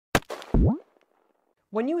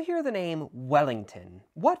When you hear the name Wellington,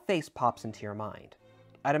 what face pops into your mind?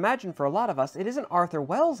 I'd imagine for a lot of us it isn't Arthur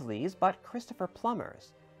Wellesley's, but Christopher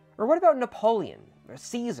Plummer's. Or what about Napoleon, or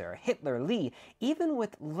Caesar, Hitler, Lee, even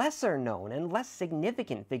with lesser known and less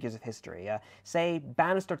significant figures of history, say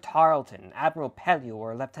Bannister Tarleton, Admiral Pellew,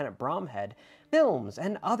 or Lieutenant Bromhead? Films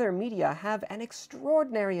and other media have an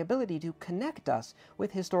extraordinary ability to connect us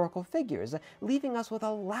with historical figures, leaving us with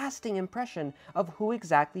a lasting impression of who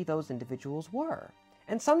exactly those individuals were.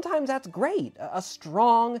 And sometimes that's great. A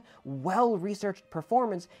strong, well-researched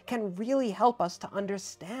performance can really help us to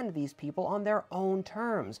understand these people on their own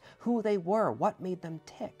terms, who they were, what made them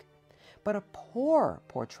tick. But a poor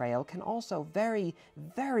portrayal can also very,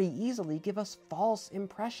 very easily give us false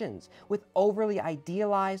impressions, with overly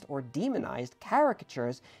idealized or demonized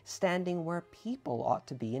caricatures standing where people ought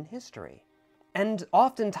to be in history. And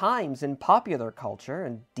oftentimes in popular culture,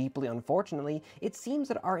 and deeply unfortunately, it seems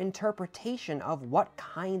that our interpretation of what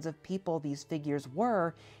kinds of people these figures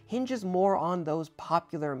were hinges more on those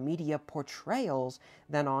popular media portrayals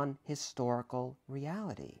than on historical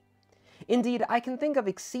reality. Indeed, I can think of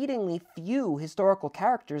exceedingly few historical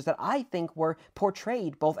characters that I think were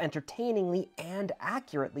portrayed both entertainingly and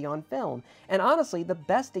accurately on film. And honestly, the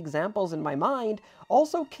best examples in my mind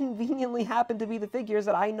also conveniently happen to be the figures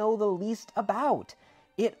that I know the least about.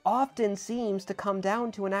 It often seems to come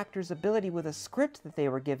down to an actor's ability with a script that they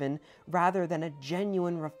were given, rather than a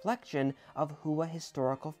genuine reflection of who a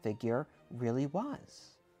historical figure really was.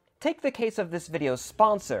 Take the case of this video's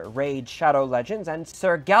sponsor, Raid Shadow Legends, and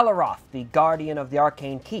Sir Galaroth, the Guardian of the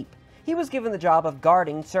Arcane Keep. He was given the job of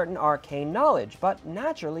guarding certain arcane knowledge, but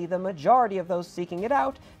naturally the majority of those seeking it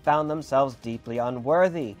out found themselves deeply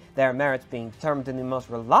unworthy, their merits being determined in the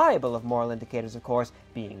most reliable of moral indicators, of course,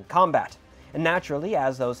 being combat. And naturally,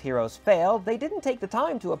 as those heroes failed, they didn't take the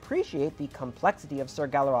time to appreciate the complexity of Sir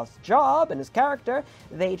Galaroth's job and his character,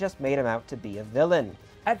 they just made him out to be a villain.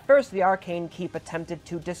 At first, the Arcane Keep attempted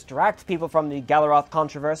to distract people from the Galaroth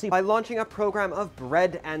controversy by launching a program of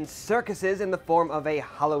bread and circuses in the form of a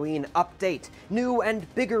Halloween update, new and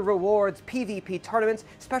bigger rewards, PvP tournaments,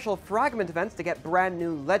 special fragment events to get brand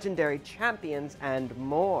new legendary champions, and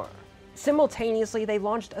more. Simultaneously, they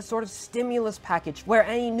launched a sort of stimulus package where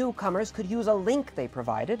any newcomers could use a link they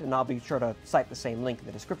provided, and I'll be sure to cite the same link in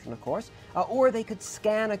the description, of course, or they could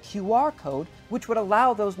scan a QR code, which would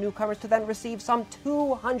allow those newcomers to then receive some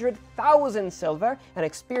 200,000 silver, an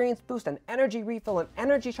experience boost, an energy refill, an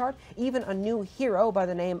energy chart, even a new hero by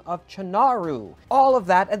the name of Chanaru. All of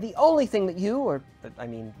that, and the only thing that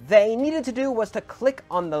they needed to do was to click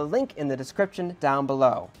on the link in the description down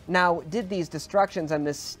below. Now, did these distractions and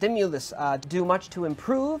this stimulus do much to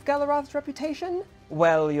improve Galaroth's reputation?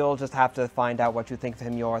 Well, you'll just have to find out what you think of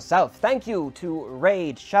him yourself. Thank you to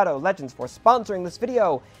Raid Shadow Legends for sponsoring this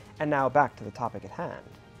video, and now back to the topic at hand.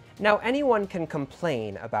 Now, anyone can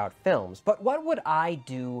complain about films, but what would I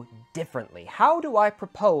do differently? How do I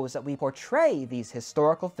propose that we portray these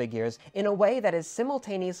historical figures in a way that is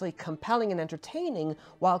simultaneously compelling and entertaining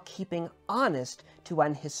while keeping honest to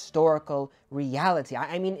an historical reality?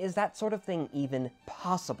 I mean, is that sort of thing even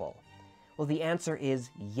possible? Well, the answer is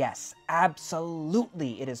yes,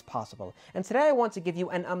 absolutely it is possible. And today I want to give you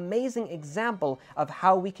an amazing example of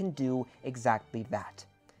how we can do exactly that.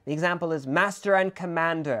 The example is Master and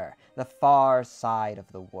Commander, The Far Side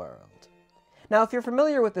of the World. Now, if you're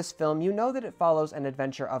familiar with this film, you know that it follows an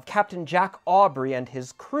adventure of Captain Jack Aubrey and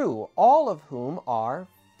his crew, all of whom are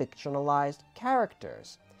fictionalized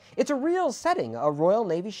characters. It's a real setting, a Royal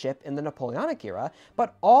Navy ship in the Napoleonic era,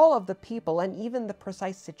 but all of the people and even the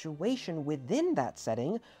precise situation within that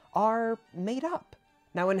setting are made up.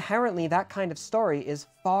 Now, inherently, that kind of story is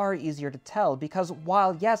far easier to tell because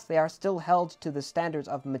while, yes, they are still held to the standards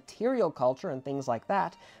of material culture and things like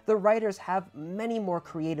that, the writers have many more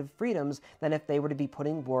creative freedoms than if they were to be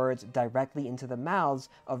putting words directly into the mouths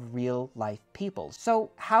of real-life people.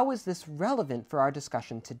 So how is this relevant for our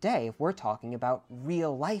discussion today if we're talking about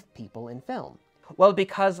real-life people in film? Well,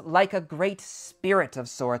 because like a great spirit of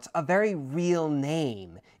sorts, a very real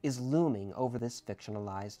name is looming over this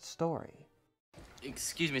fictionalized story.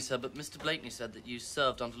 Excuse me, sir, but Mr. Blakeney said that you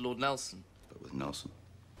served under Lord Nelson. But with Nelson?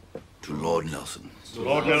 To Lord Nelson.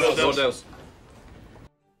 Lord Nelson.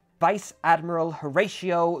 Vice Admiral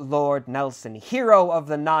Horatio Lord Nelson, hero of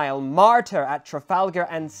the Nile, martyr at Trafalgar,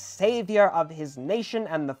 and savior of his nation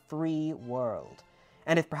and the free world.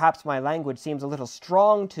 And if perhaps my language seems a little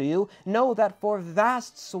strong to you, know that for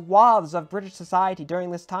vast swaths of British society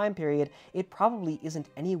during this time period, it probably isn't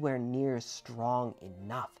anywhere near strong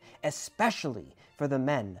enough, especially for the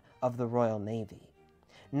men of the Royal Navy.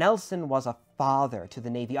 Nelson was a father to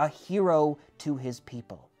the Navy, a hero to his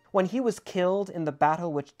people. When he was killed in the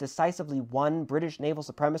battle which decisively won British naval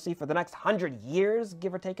supremacy for the next 100 years,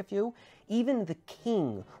 give or take a few, even the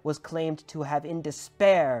king was claimed to have in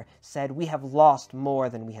despair said, "We have lost more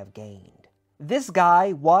than we have gained." This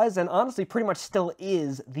guy was, and honestly pretty much still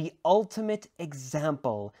is, the ultimate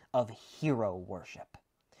example of hero worship.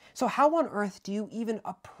 So how on earth do you even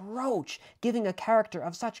approach giving a character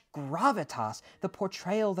of such gravitas the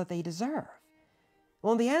portrayal that they deserve?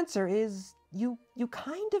 Well, the answer is you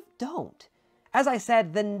kind of don't. As I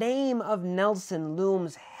said, the name of Nelson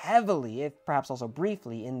looms heavily, if perhaps also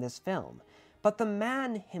briefly, in this film, but the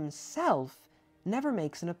man himself never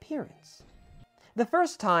makes an appearance. The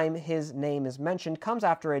first time his name is mentioned comes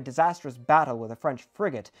after a disastrous battle with a French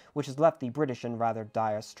frigate, which has left the British in rather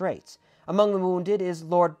dire straits. Among the wounded is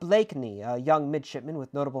Lord Blakeney, a young midshipman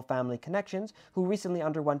with notable family connections who recently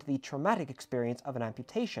underwent the traumatic experience of an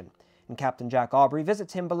amputation, and Captain Jack Aubrey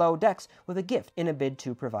visits him below decks with a gift in a bid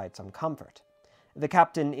to provide some comfort. The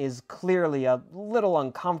captain is clearly a little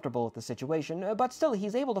uncomfortable with the situation, but still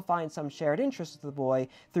he's able to find some shared interest with the boy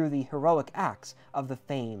through the heroic acts of the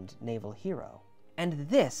famed naval hero. And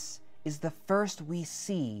this is the first we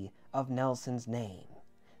see of Nelson's name.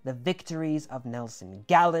 The Victories of Nelson,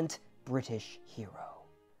 gallant British hero.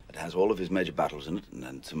 It has all of his major battles in it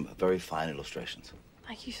and some very fine illustrations.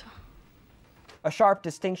 Thank you, sir. A sharp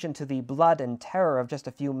distinction to the blood and terror of just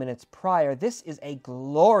a few minutes prior, this is a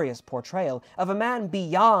glorious portrayal of a man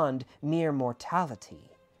beyond mere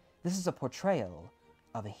mortality. This is a portrayal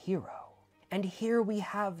of a hero. And here we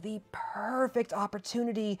have the perfect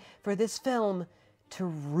opportunity for this film to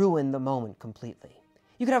ruin the moment completely.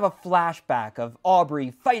 You could have a flashback of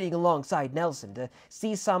Aubrey fighting alongside Nelson, to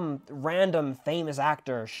see some random famous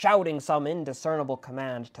actor shouting some indiscernible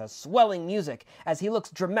command to swelling music as he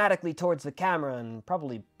looks dramatically towards the camera and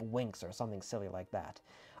probably winks or something silly like that.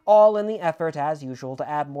 All in the effort, as usual, to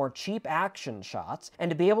add more cheap action shots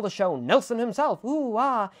and to be able to show Nelson himself, ooh,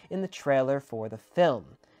 ah, in the trailer for the film.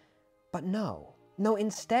 But no,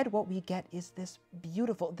 instead what we get is this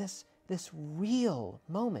beautiful, this real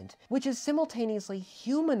moment, which is simultaneously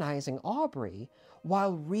humanizing Aubrey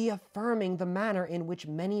while reaffirming the manner in which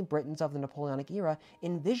many Britons of the Napoleonic era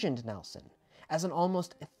envisioned Nelson, as an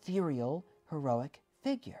almost ethereal, heroic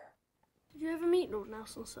figure. Did you ever meet Lord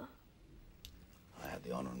Nelson, sir? I had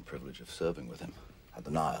the honor and privilege of serving with him at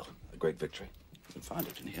the Nile, a great victory. You can find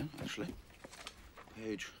it in here, actually.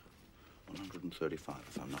 Page 135,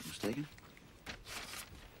 if I'm not mistaken.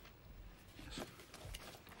 Yes.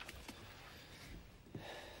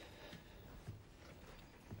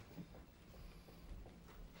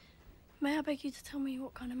 May I beg you to tell me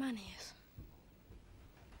what kind of man he is?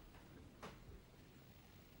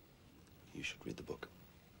 You should read the book.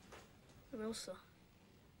 I will, sir.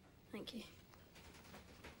 Thank you.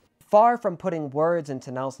 Far from putting words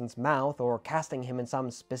into Nelson's mouth or casting him in some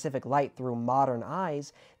specific light through modern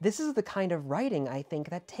eyes, this is the kind of writing, I think,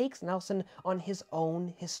 that takes Nelson on his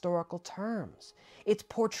own historical terms. It's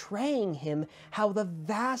portraying him how the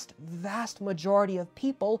vast, vast majority of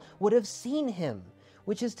people would have seen him,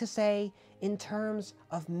 which is to say, in terms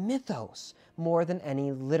of mythos more than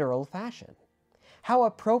any literal fashion. How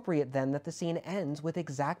appropriate, then, that the scene ends with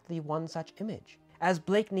exactly one such image, as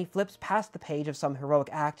Blakeney flips past the page of some heroic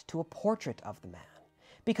act to a portrait of the man.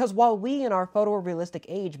 Because while we in our photorealistic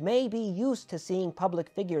age may be used to seeing public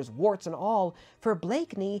figures, warts and all, for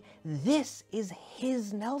Blakeney, this is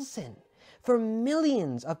his Nelson. For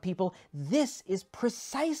millions of people, this is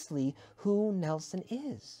precisely who Nelson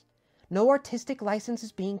is. No artistic license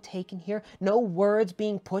is being taken here, no words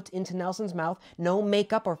being put into Nelson's mouth, no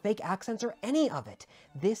makeup or fake accents or any of it.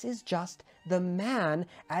 This is just the man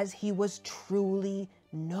as he was truly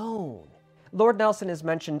known. Lord Nelson is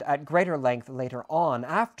mentioned at greater length later on,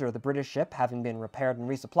 after the British ship, having been repaired and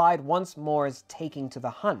resupplied, once more is taking to the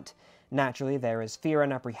hunt. Naturally, there is fear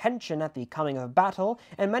and apprehension at the coming of battle,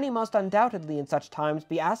 and many must undoubtedly in such times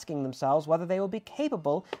be asking themselves whether they will be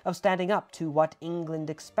capable of standing up to what England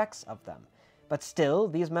expects of them. But still,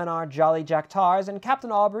 these men are jolly Jack Tars, and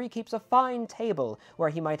Captain Aubrey keeps a fine table where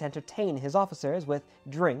he might entertain his officers with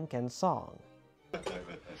drink and song.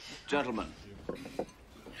 Gentlemen,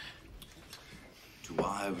 to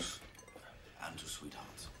wives and to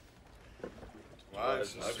sweethearts.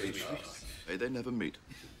 Wives and sweethearts. May they never meet.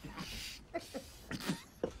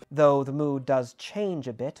 Though the mood does change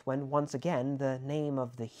a bit when once again the name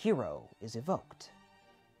of the hero is evoked.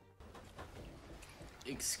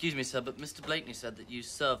 Excuse me, sir, but Mr. Blakeney said that you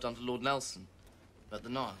served under Lord Nelson at the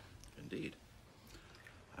Nile. Indeed.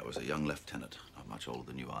 I was a young lieutenant, not much older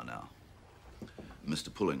than you are now.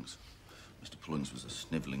 Mr. Pullings, Mr. Pullens was a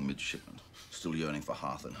snivelling midshipman, still yearning for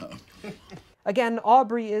hearth and home. Again,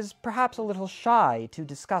 Aubrey is perhaps a little shy to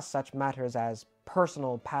discuss such matters as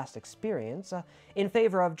personal past experience in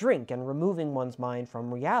favor of drink and removing one's mind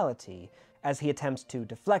from reality, as he attempts to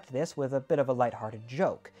deflect this with a bit of a lighthearted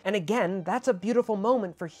joke. And again, that's a beautiful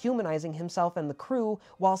moment for humanizing himself and the crew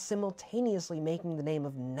while simultaneously making the name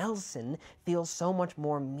of Nelson feel so much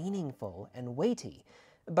more meaningful and weighty.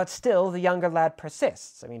 But still, the younger lad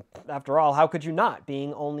persists. I mean, after all, how could you not,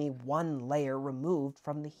 being only one layer removed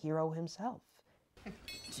from the hero himself?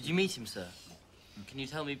 Did you meet him, sir? Can you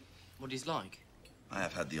tell me what he's like? I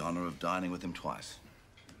have had the honor of dining with him twice.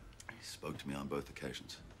 He spoke to me on both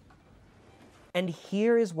occasions. And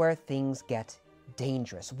here is where things get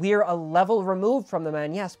dangerous. We're a level removed from the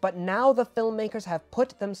man, yes, but now the filmmakers have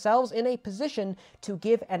put themselves in a position to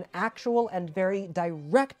give an actual and very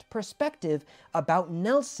direct perspective about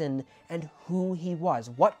Nelson and who he was,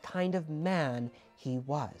 what kind of man he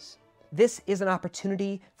was. This is an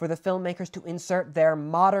opportunity for the filmmakers to insert their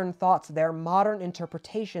modern thoughts, their modern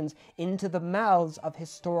interpretations into the mouths of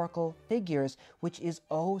historical figures, which is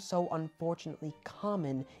oh so unfortunately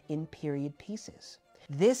common in period pieces.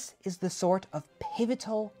 This is the sort of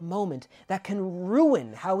pivotal moment that can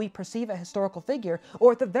ruin how we perceive a historical figure,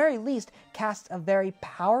 or at the very least, cast a very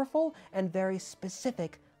powerful and very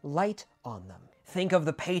specific light on them. Think of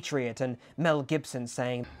The Patriot and Mel Gibson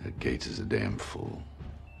saying, Gates is a damn fool.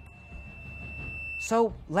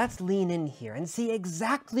 So let's lean in here and see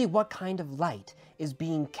exactly what kind of light is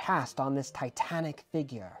being cast on this titanic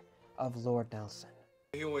figure of Lord Nelson.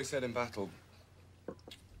 He always said in battle,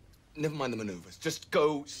 never mind the maneuvers, just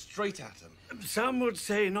go straight at him. Some would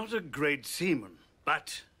say not a great seaman,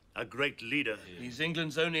 but a great leader. He's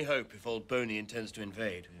England's only hope if old Boney intends to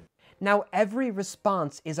invade. Now, every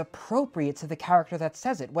response is appropriate to the character that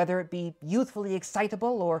says it, whether it be youthfully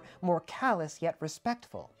excitable or more callous yet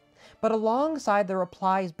respectful. But alongside the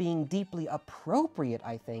replies being deeply appropriate,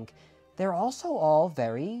 I think, they're also all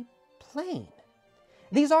very plain.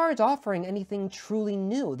 These aren't offering anything truly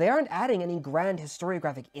new. They aren't adding any grand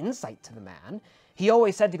historiographic insight to the man. He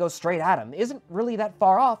always said to go straight at him isn't really that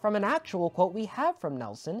far off from an actual quote we have from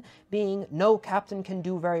Nelson, being, "No captain can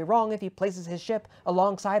do very wrong if he places his ship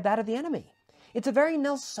alongside that of the enemy." It's a very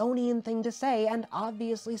Nelsonian thing to say, and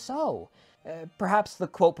obviously so. Perhaps the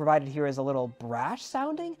quote provided here is a little brash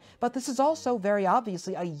sounding, but this is also very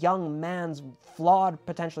obviously a young man's flawed,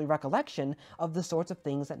 potentially, recollection of the sorts of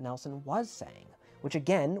things that Nelson was saying, which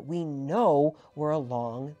again, we know were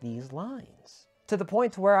along these lines. To the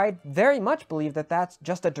point where I very much believe that that's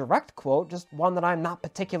just a direct quote, just one that I'm not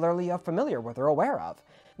particularly familiar with or aware of.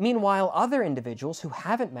 Meanwhile, other individuals who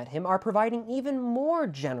haven't met him are providing even more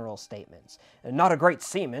general statements. Not a great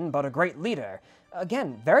seaman, but a great leader.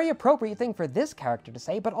 Again, very appropriate thing for this character to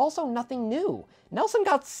say, but also nothing new. Nelson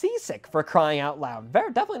got seasick, for crying out loud.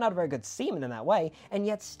 Definitely not a very good seaman in that way, and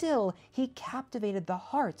yet still, he captivated the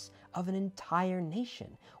hearts of an entire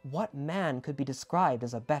nation. What man could be described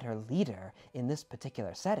as a better leader in this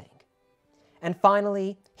particular setting? And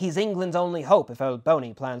finally, he's England's only hope if old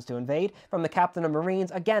Boney plans to invade, from the Captain of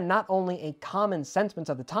Marines, again, not only a common sentiment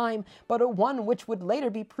of the time, but a one which would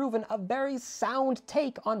later be proven a very sound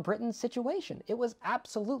take on Britain's situation. It was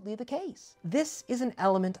absolutely the case. This is an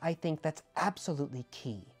element, I think, that's absolutely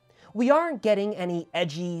key. We aren't getting any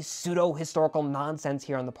edgy, pseudo-historical nonsense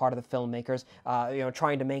here on the part of the filmmakers,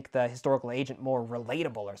 trying to make the historical agent more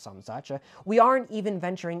relatable or some such. We aren't even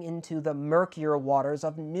venturing into the murkier waters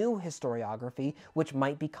of new historiography, which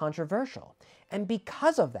might be controversial. And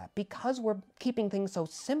because of that, because we're keeping things so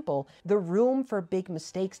simple, the room for big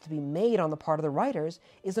mistakes to be made on the part of the writers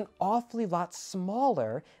is an awfully lot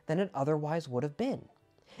smaller than it otherwise would have been.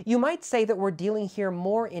 You might say that we're dealing here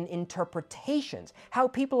more in interpretations, how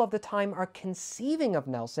people of the time are conceiving of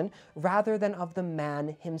Nelson rather than of the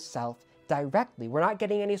man himself directly. We're not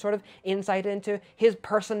getting any sort of insight into his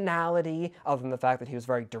personality, other than the fact that he was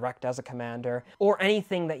very direct as a commander, or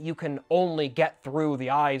anything that you can only get through the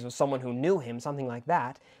eyes of someone who knew him, something like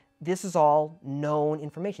that. This is all known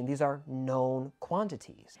information. These are known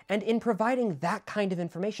quantities. And in providing that kind of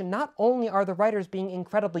information, not only are the writers being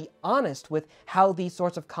incredibly honest with how these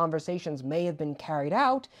sorts of conversations may have been carried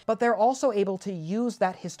out, but they're also able to use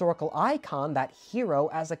that historical icon, that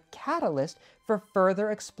hero, as a catalyst for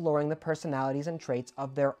further exploring the personalities and traits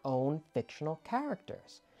of their own fictional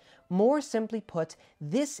characters. More simply put,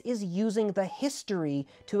 this is using the history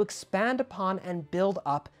to expand upon and build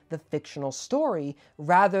up the fictional story,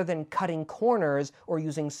 rather than cutting corners or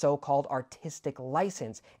using so-called artistic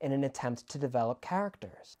license in an attempt to develop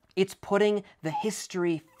characters. It's putting the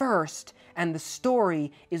history first, and the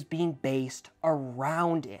story is being based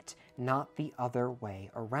around it, not the other way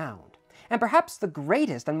around. And perhaps the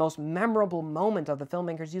greatest and most memorable moment of the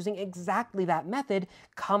filmmakers using exactly that method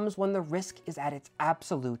comes when the risk is at its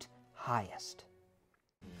absolute highest.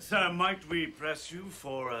 Sir, might we press you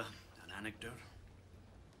for an anecdote?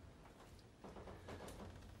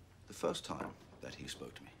 The first time that he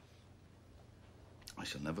spoke to me, I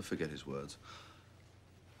shall never forget his words.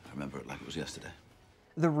 I remember it like it was yesterday.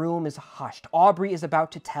 The room is hushed. Aubrey is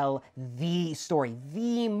about to tell the story,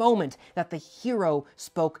 the moment that the hero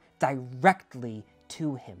spoke directly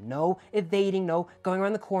to him. No evading, no going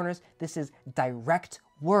around the corners. This is direct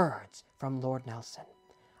words from Lord Nelson.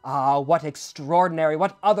 Ah, what extraordinary,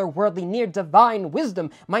 what otherworldly, near divine wisdom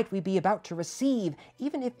might we be about to receive,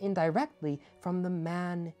 even if indirectly, from the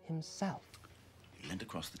man himself. He leaned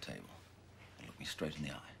across the table and looked me straight in the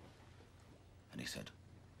eye. And he said,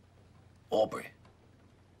 "Aubrey,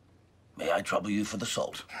 may I trouble you for the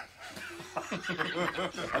salt?"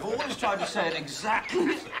 I've always tried to say it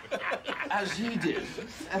exactly as he did,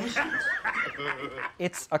 ever since.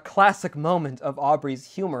 It's a classic moment of Aubrey's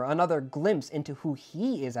humor, another glimpse into who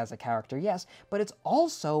he is as a character, yes, but it's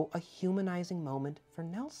also a humanizing moment for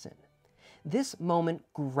Nelson. This moment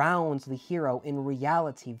grounds the hero in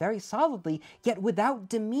reality very solidly, yet without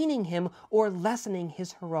demeaning him or lessening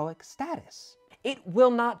his heroic status. It will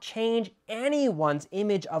not change anyone's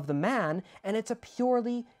image of the man, and it's a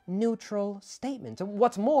purely neutral statement.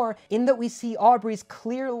 What's more, in that we see Aubrey's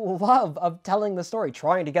clear love of telling the story,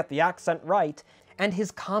 trying to get the accent right, and his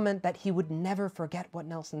comment that he would never forget what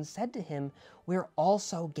Nelson said to him, we're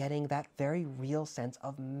also getting that very real sense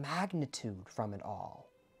of magnitude from it all.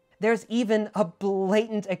 There's even a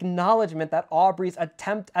blatant acknowledgement that Aubrey's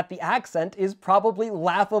attempt at the accent is probably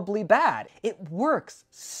laughably bad. It works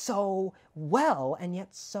so well, and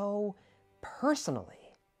yet so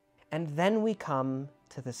personally. And then we come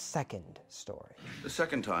to the second story. The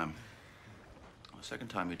second time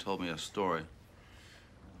he told me a story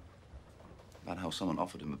about how someone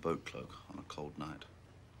offered him a boat cloak on a cold night.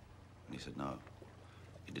 And he said no,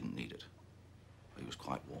 he didn't need it. He was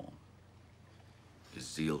quite warm. His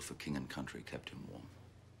zeal for king and country kept him warm.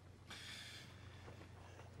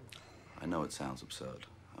 I know it sounds absurd,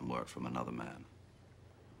 and were it from another man,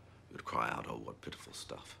 he would cry out, "Oh, what pitiful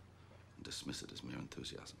stuff," and dismiss it as mere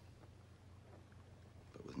enthusiasm.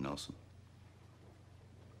 But with Nelson,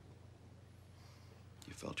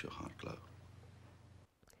 you felt your heart glow.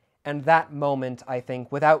 And that moment, I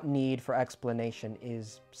think, without need for explanation,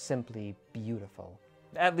 is simply beautiful.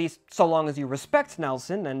 At least so long as you respect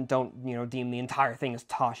Nelson and don't, deem the entire thing as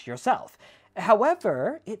tosh yourself.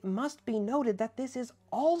 However, it must be noted that this is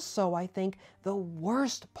also, I think, the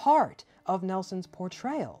worst part of Nelson's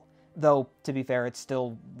portrayal. Though, to be fair, it's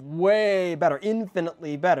still way better,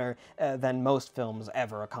 infinitely better, than most films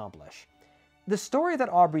ever accomplish. The story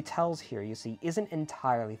that Aubrey tells here, you see, isn't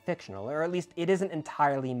entirely fictional, or at least it isn't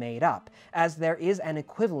entirely made up, as there is an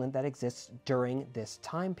equivalent that exists during this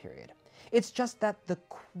time period. It's just that the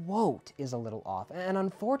quote is a little off, and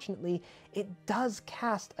unfortunately, it does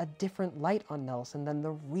cast a different light on Nelson than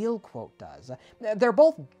the real quote does. They're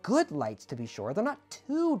both good lights, to be sure. They're not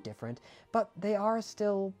too different, but they are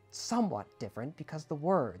still somewhat different because the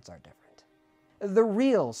words are different. The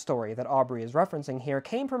real story that Aubrey is referencing here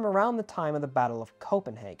came from around the time of the Battle of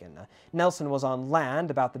Copenhagen. Nelson was on land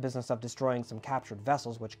about the business of destroying some captured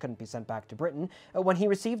vessels which couldn't be sent back to Britain, when he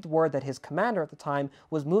received word that his commander at the time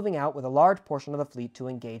was moving out with a large portion of the fleet to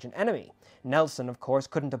engage an enemy. Nelson, of course,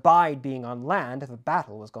 couldn't abide being on land if a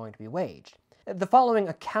battle was going to be waged. The following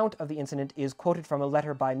account of the incident is quoted from a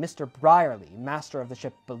letter by Mr. Brierly, master of the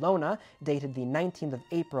ship Bellona, dated the 19th of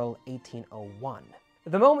April, 1801.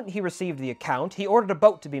 The moment he received the account, he ordered a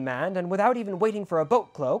boat to be manned, and without even waiting for a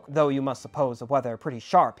boat cloak, though you must suppose the weather pretty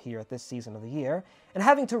sharp here at this season of the year, and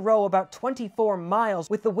having to row about 24 miles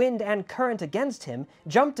with the wind and current against him,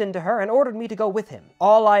 jumped into her and ordered me to go with him.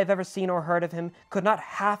 All I have ever seen or heard of him could not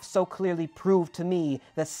half so clearly prove to me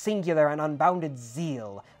the singular and unbounded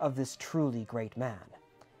zeal of this truly great man.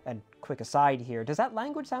 And quick aside here, does that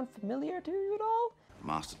language sound familiar to you at all? A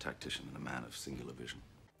master tactician and a man of singular vision.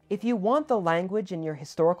 If you want the language in your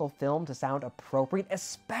historical film to sound appropriate,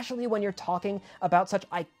 especially when you're talking about such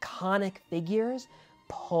iconic figures,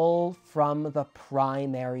 pull from the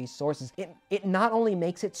primary sources. It not only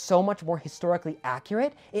makes it so much more historically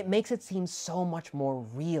accurate, it makes it seem so much more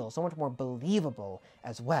real, so much more believable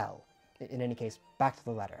as well. In any case, back to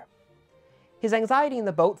the letter. His anxiety in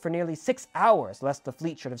the boat for nearly 6 hours, lest the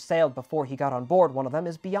fleet should have sailed before he got on board one of them,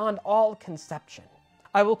 is beyond all conception.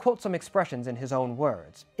 I will quote some expressions in his own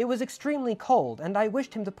words. "It was extremely cold, and I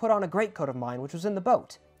wished him to put on a greatcoat of mine which was in the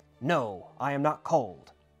boat. No, I am not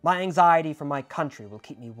cold. My anxiety for my country will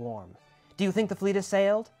keep me warm. Do you think the fleet has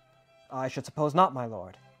sailed? I should suppose not, my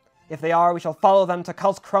lord. If they are, we shall follow them to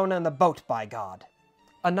Karlskrona in the boat, by God."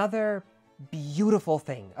 Another beautiful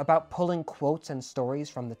thing about pulling quotes and stories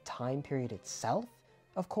from the time period itself,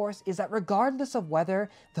 of course, is that regardless of whether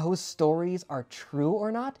those stories are true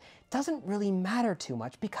or not, doesn't really matter too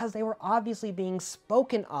much because they were obviously being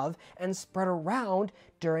spoken of and spread around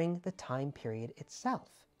during the time period itself.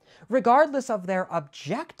 Regardless of their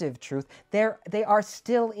objective truth, they are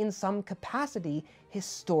still in some capacity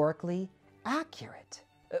historically accurate.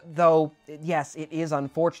 Though, yes, it is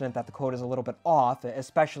unfortunate that the quote is a little bit off,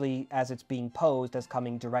 especially as it's being posed as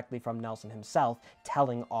coming directly from Nelson himself,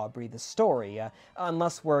 telling Aubrey the story,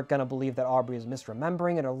 unless we're going to believe that Aubrey is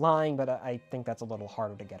misremembering it or lying, but I think that's a little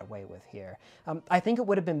harder to get away with here. I think it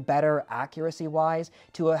would have been better, accuracy-wise,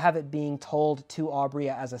 to have it being told to Aubrey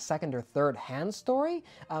as a second or third hand story.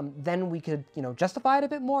 Then we could, justify it a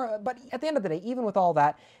bit more, but at the end of the day, even with all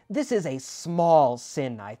that, this is a small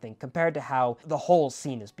sin, I think, compared to how the whole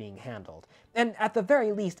scene is being handled. And at the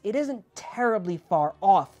very least, it isn't terribly far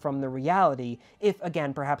off from the reality if,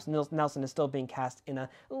 again, perhaps Nelson is still being cast in a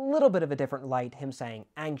little bit of a different light, him saying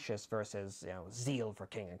anxious versus, zeal for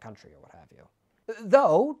king and country or what have you.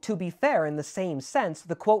 Though, to be fair, in the same sense,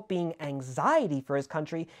 the quote being anxiety for his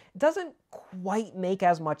country doesn't quite make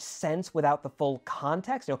as much sense without the full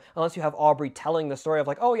context, unless you have Aubrey telling the story of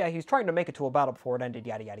like, oh yeah, he's trying to make it to a battle before it ended,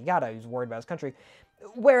 yada yada yada, he's worried about his country.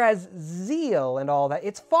 Whereas zeal and all that,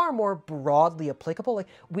 it's far more broadly applicable. Like,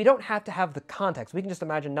 we don't have to have the context. We can just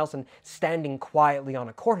imagine Nelson standing quietly on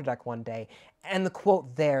a quarterdeck one day, and the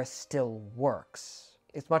quote there still works.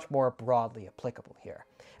 It's much more broadly applicable here.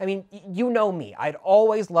 I mean, you know me. I'd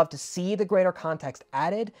always love to see the greater context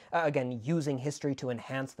added, again, using history to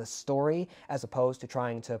enhance the story, as opposed to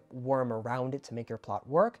trying to worm around it to make your plot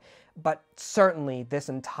work. But certainly, this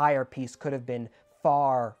entire piece could have been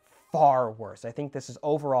far, far worse. I think this is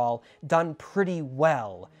overall done pretty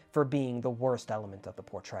well for being the worst element of the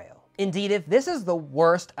portrayal. Indeed, if this is the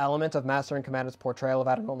worst element of Master and Commander's portrayal of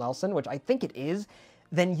Admiral Nelson, which I think it is,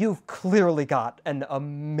 then you've clearly got an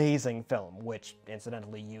amazing film, which,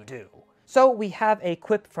 incidentally, you do. So we have a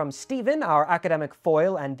quip from Stephen, our academic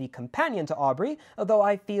foil and the companion to Aubrey, although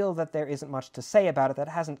I feel that there isn't much to say about it that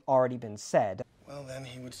hasn't already been said. Well, then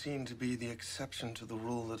he would seem to be the exception to the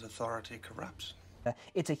rule that authority corrupts.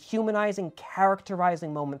 It's a humanizing,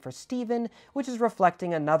 characterizing moment for Stephen, which is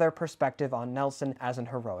reflecting another perspective on Nelson as an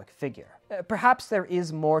heroic figure. Perhaps there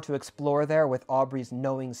is more to explore there with Aubrey's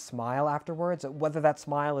knowing smile afterwards, whether that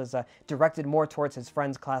smile is directed more towards his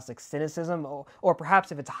friend's classic cynicism, or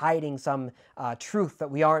perhaps if it's hiding some truth that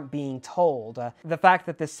we aren't being told. The fact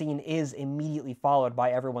that this scene is immediately followed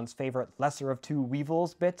by everyone's favorite lesser of two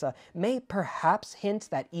weevils bit may perhaps hint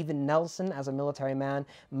that even Nelson, as a military man,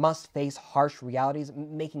 must face harsh realities,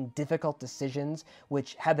 making difficult decisions,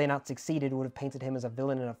 which, had they not succeeded, would have painted him as a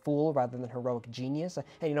villain and a fool rather than heroic genius.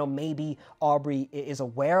 And, maybe Aubrey is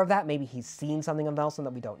aware of that. Maybe he's seen something of Nelson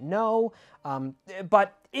that we don't know.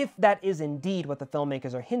 But if that is indeed what the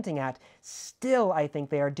filmmakers are hinting at, still I think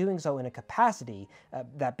they are doing so in a capacity,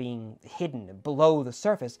 that being hidden below the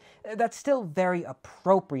surface, that's still very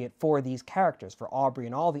appropriate for these characters, for Aubrey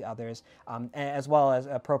and all the others, as well as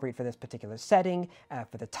appropriate for this particular setting,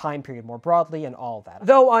 for the time period more broadly, and all that.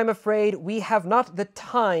 Though I'm afraid we have not the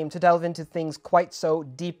time to delve into things quite so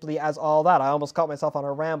deeply as all that. I almost caught myself on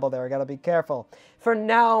a ramble there, I gotta be careful. For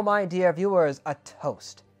now, my dear viewers, a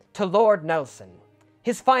toast to Lord Nelson,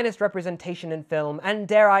 his finest representation in film, and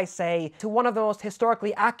dare I say, to one of the most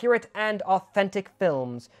historically accurate and authentic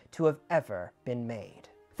films to have ever been made.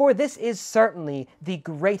 For this is certainly the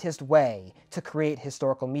greatest way to create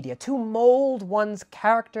historical media, to mold one's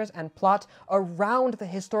characters and plot around the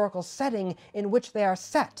historical setting in which they are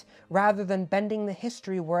set, rather than bending the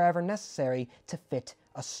history wherever necessary to fit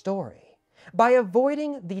a story. By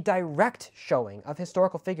avoiding the direct showing of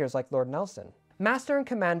historical figures like Lord Nelson, Master and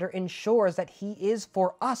Commander ensures that he is,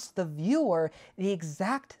 for us, the viewer, the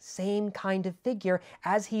exact same kind of figure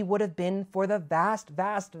as he would have been for the vast,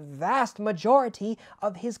 vast, vast majority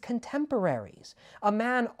of his contemporaries. A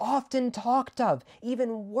man often talked of,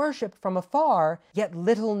 even worshipped from afar, yet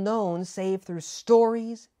little known save through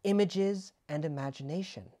stories, images, and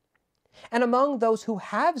imagination. And among those who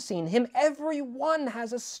have seen him, every one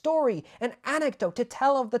has a story, an anecdote to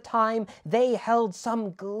tell of the time they held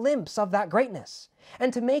some glimpse of that greatness,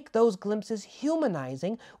 and to make those glimpses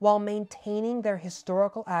humanizing while maintaining their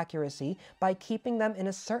historical accuracy by keeping them in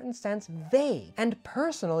a certain sense vague and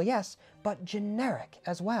personal, yes, but generic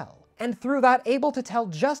as well. And through that, able to tell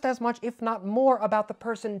just as much, if not more, about the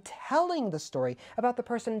person telling the story, about the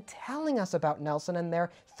person telling us about Nelson and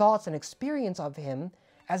their thoughts and experience of him,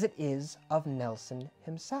 as it is of Nelson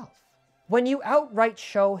himself. When you outright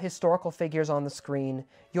show historical figures on the screen,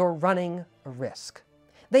 you're running a risk.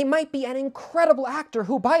 They might be an incredible actor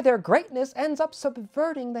who, by their greatness, ends up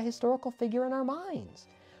subverting the historical figure in our minds.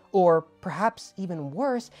 Or, perhaps even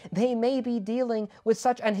worse, they may be dealing with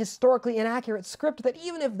such an historically inaccurate script that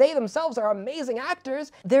even if they themselves are amazing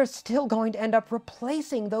actors, they're still going to end up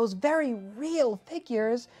replacing those very real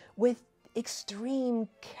figures with extreme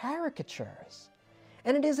caricatures.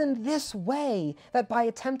 And it is in this way that by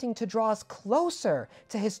attempting to draw us closer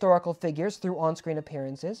to historical figures through on-screen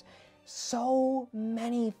appearances, so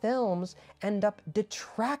many films end up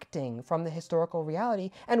detracting from the historical reality,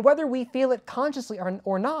 and whether we feel it consciously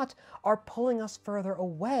or not, are pulling us further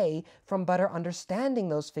away from better understanding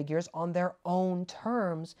those figures on their own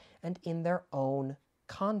terms and in their own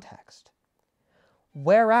context.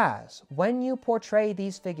 Whereas, when you portray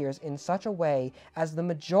these figures in such a way as the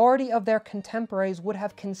majority of their contemporaries would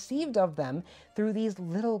have conceived of them through these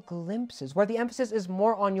little glimpses, where the emphasis is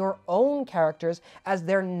more on your own characters as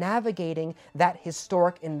they're navigating that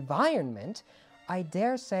historic environment, I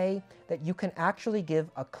dare say that you can actually give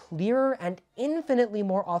a clearer and infinitely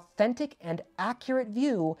more authentic and accurate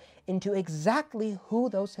view into exactly who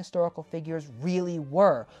those historical figures really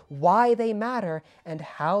were, why they matter, and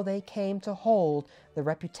how they came to hold the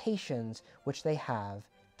reputations which they have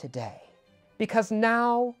today. Because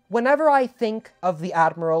now, whenever I think of the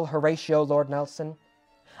Admiral Horatio Lord Nelson,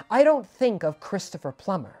 I don't think of Christopher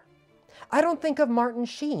Plummer. I don't think of Martin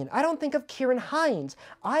Sheen. I don't think of Kieran Hines.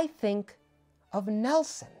 I think of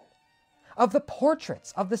Nelson, of the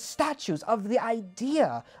portraits, of the statues, of the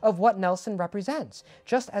idea of what Nelson represents,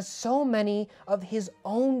 just as so many of his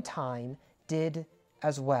own time did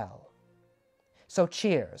as well. So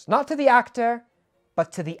cheers, not to the actor,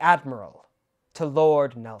 but to the Admiral, to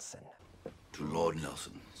Lord Nelson. To Lord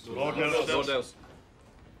Nelson. Lord Nelson.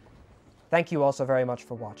 Thank you all so very much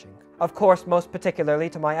for watching. Of course, most particularly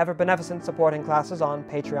to my ever-beneficent supporting classes on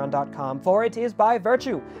patreon.com, for it is by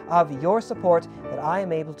virtue of your support that I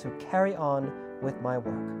am able to carry on with my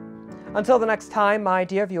work. Until the next time, my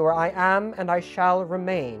dear viewer, I am and I shall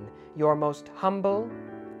remain your most humble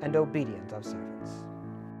and obedient of servants.